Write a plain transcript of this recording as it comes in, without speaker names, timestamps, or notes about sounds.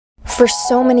For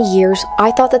so many years, I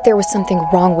thought that there was something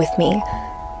wrong with me,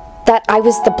 that I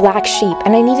was the black sheep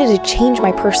and I needed to change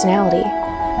my personality.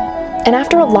 And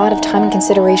after a lot of time and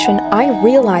consideration, I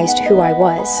realized who I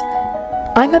was.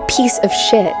 I'm a piece of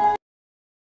shit.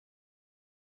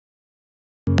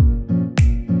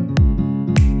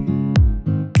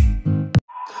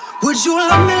 Would you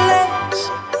love me less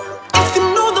if you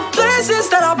know the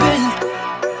places that I've been?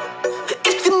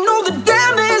 If you know the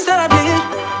damage that I did?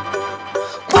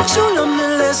 Would you love me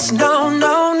less? No,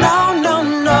 no, no, no,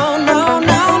 no, no,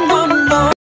 no, no,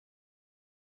 no.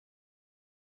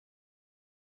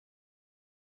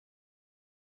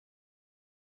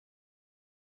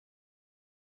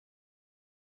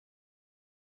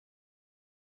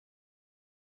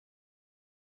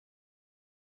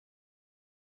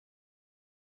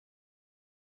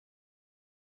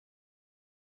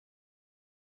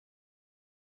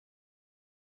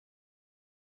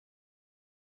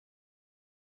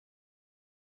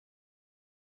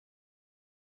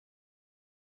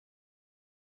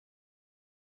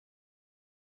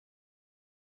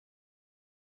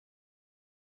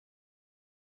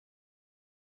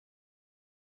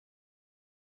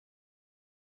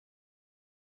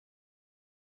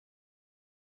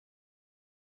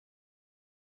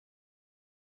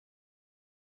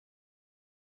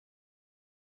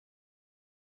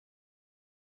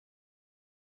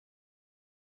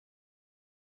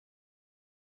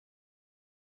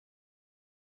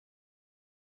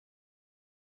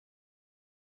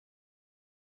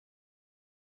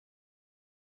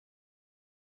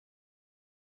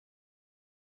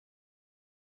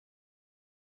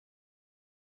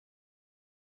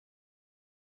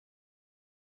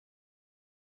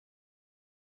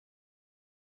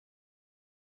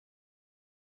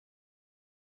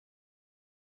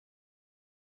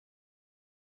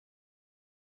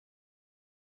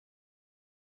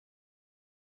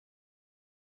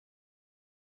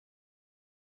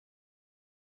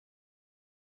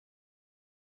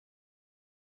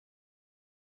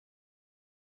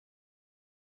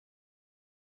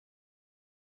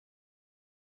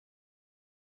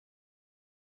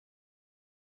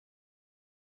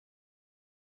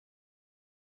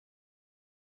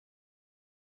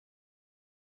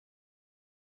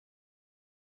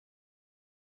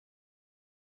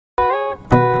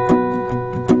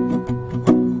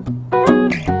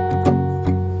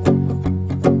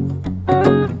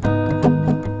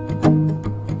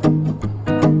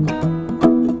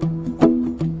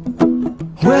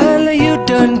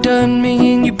 Done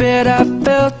me and you bet I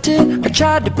felt it. I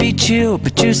tried to be chill,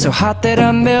 but you're so hot that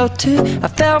I melted. I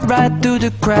fell right through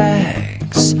the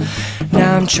cracks.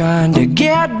 Now I'm trying to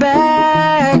get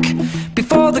back.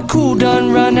 Before the cool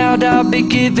done run out, I'll be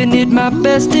giving it my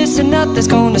best. This and nothing's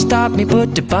gonna stop me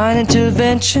but divine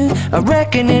intervention. I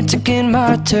reckon it's again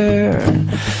my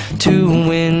turn to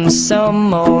win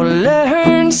some or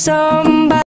learn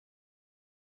some.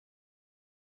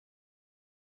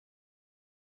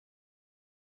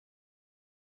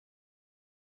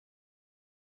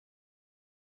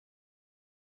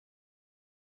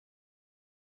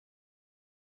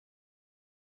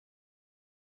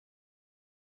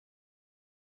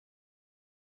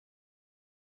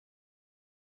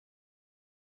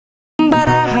 But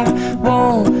I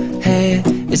won't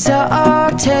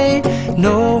hesitate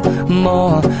no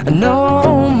more,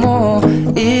 no more.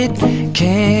 It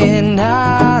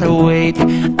cannot wait.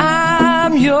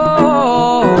 I'm yours.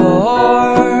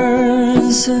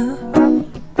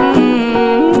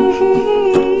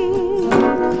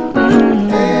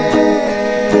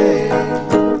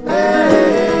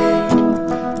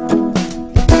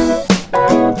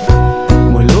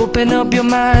 Well, open up your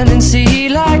mind and see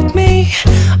like me.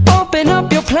 Open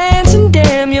up your plans and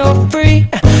damn, you're free.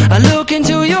 I look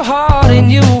into your heart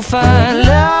and you'll find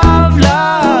love,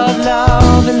 love,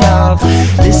 love, and love.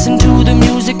 Listen to the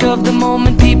music of the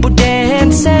moment, people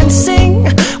dance and sing.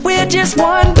 We're just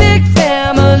one big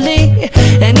family,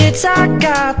 and it's our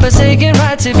God-forsaken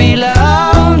right to be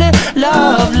loved.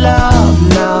 Love, love,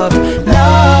 love,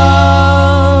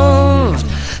 loved.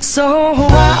 So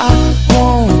I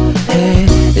won't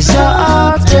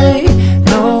hesitate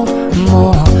no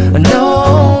more,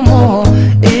 no more.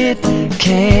 It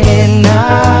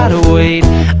cannot wait.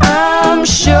 I'm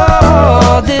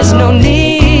sure there's no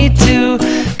need to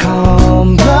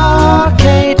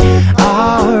complicate.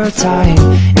 Our time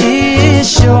is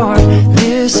short.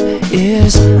 This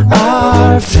is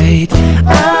our fate.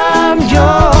 I'm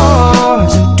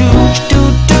yours. Do you,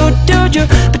 but do you,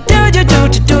 but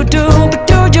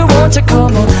do you want to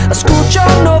come on? I scooch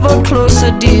on over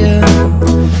closer, dear,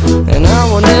 and I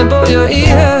will nibble your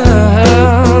ear.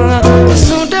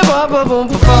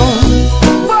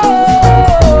 Whoa.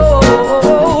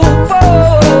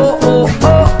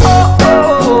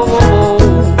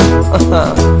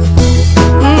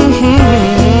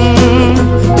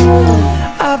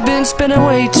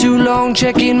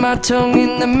 tongue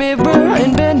in the mirror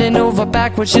and bending over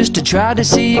backwards just to try to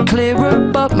see it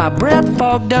clearer. But my breath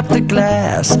fogged up the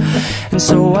glass, and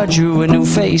so I drew a new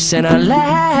face and I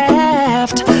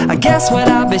laughed. I guess what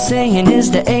I'll be saying is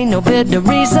there ain't no better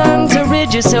reason to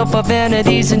rid yourself of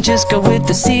vanities and just go with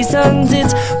the seasons.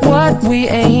 It's what we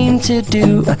aim to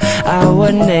do.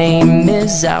 Our name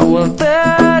is our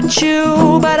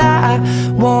virtue, but I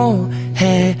won't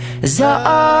hesitate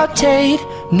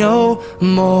no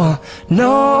more,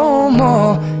 no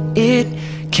more. It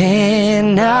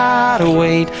cannot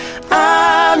wait.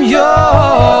 I'm yours.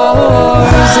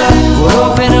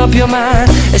 Open up your mind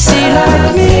and see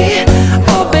like me.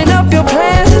 Open up your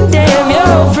plans and damn,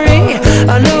 you're free.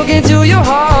 I look into your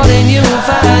heart and you'll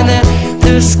find that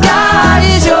the sky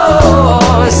is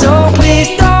yours. So please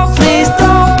don't, please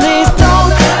don't, please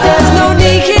don't. There's no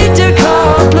need here to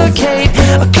complicate,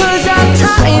 'cause our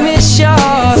time is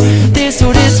short.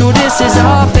 This is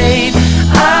our fate.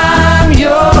 I'm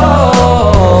yours.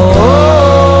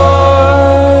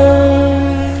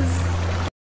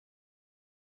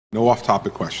 No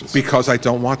off-topic questions. Because I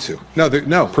don't want to.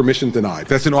 No, permission denied.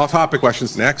 That's an off-topic question.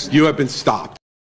 Next, you have been stopped.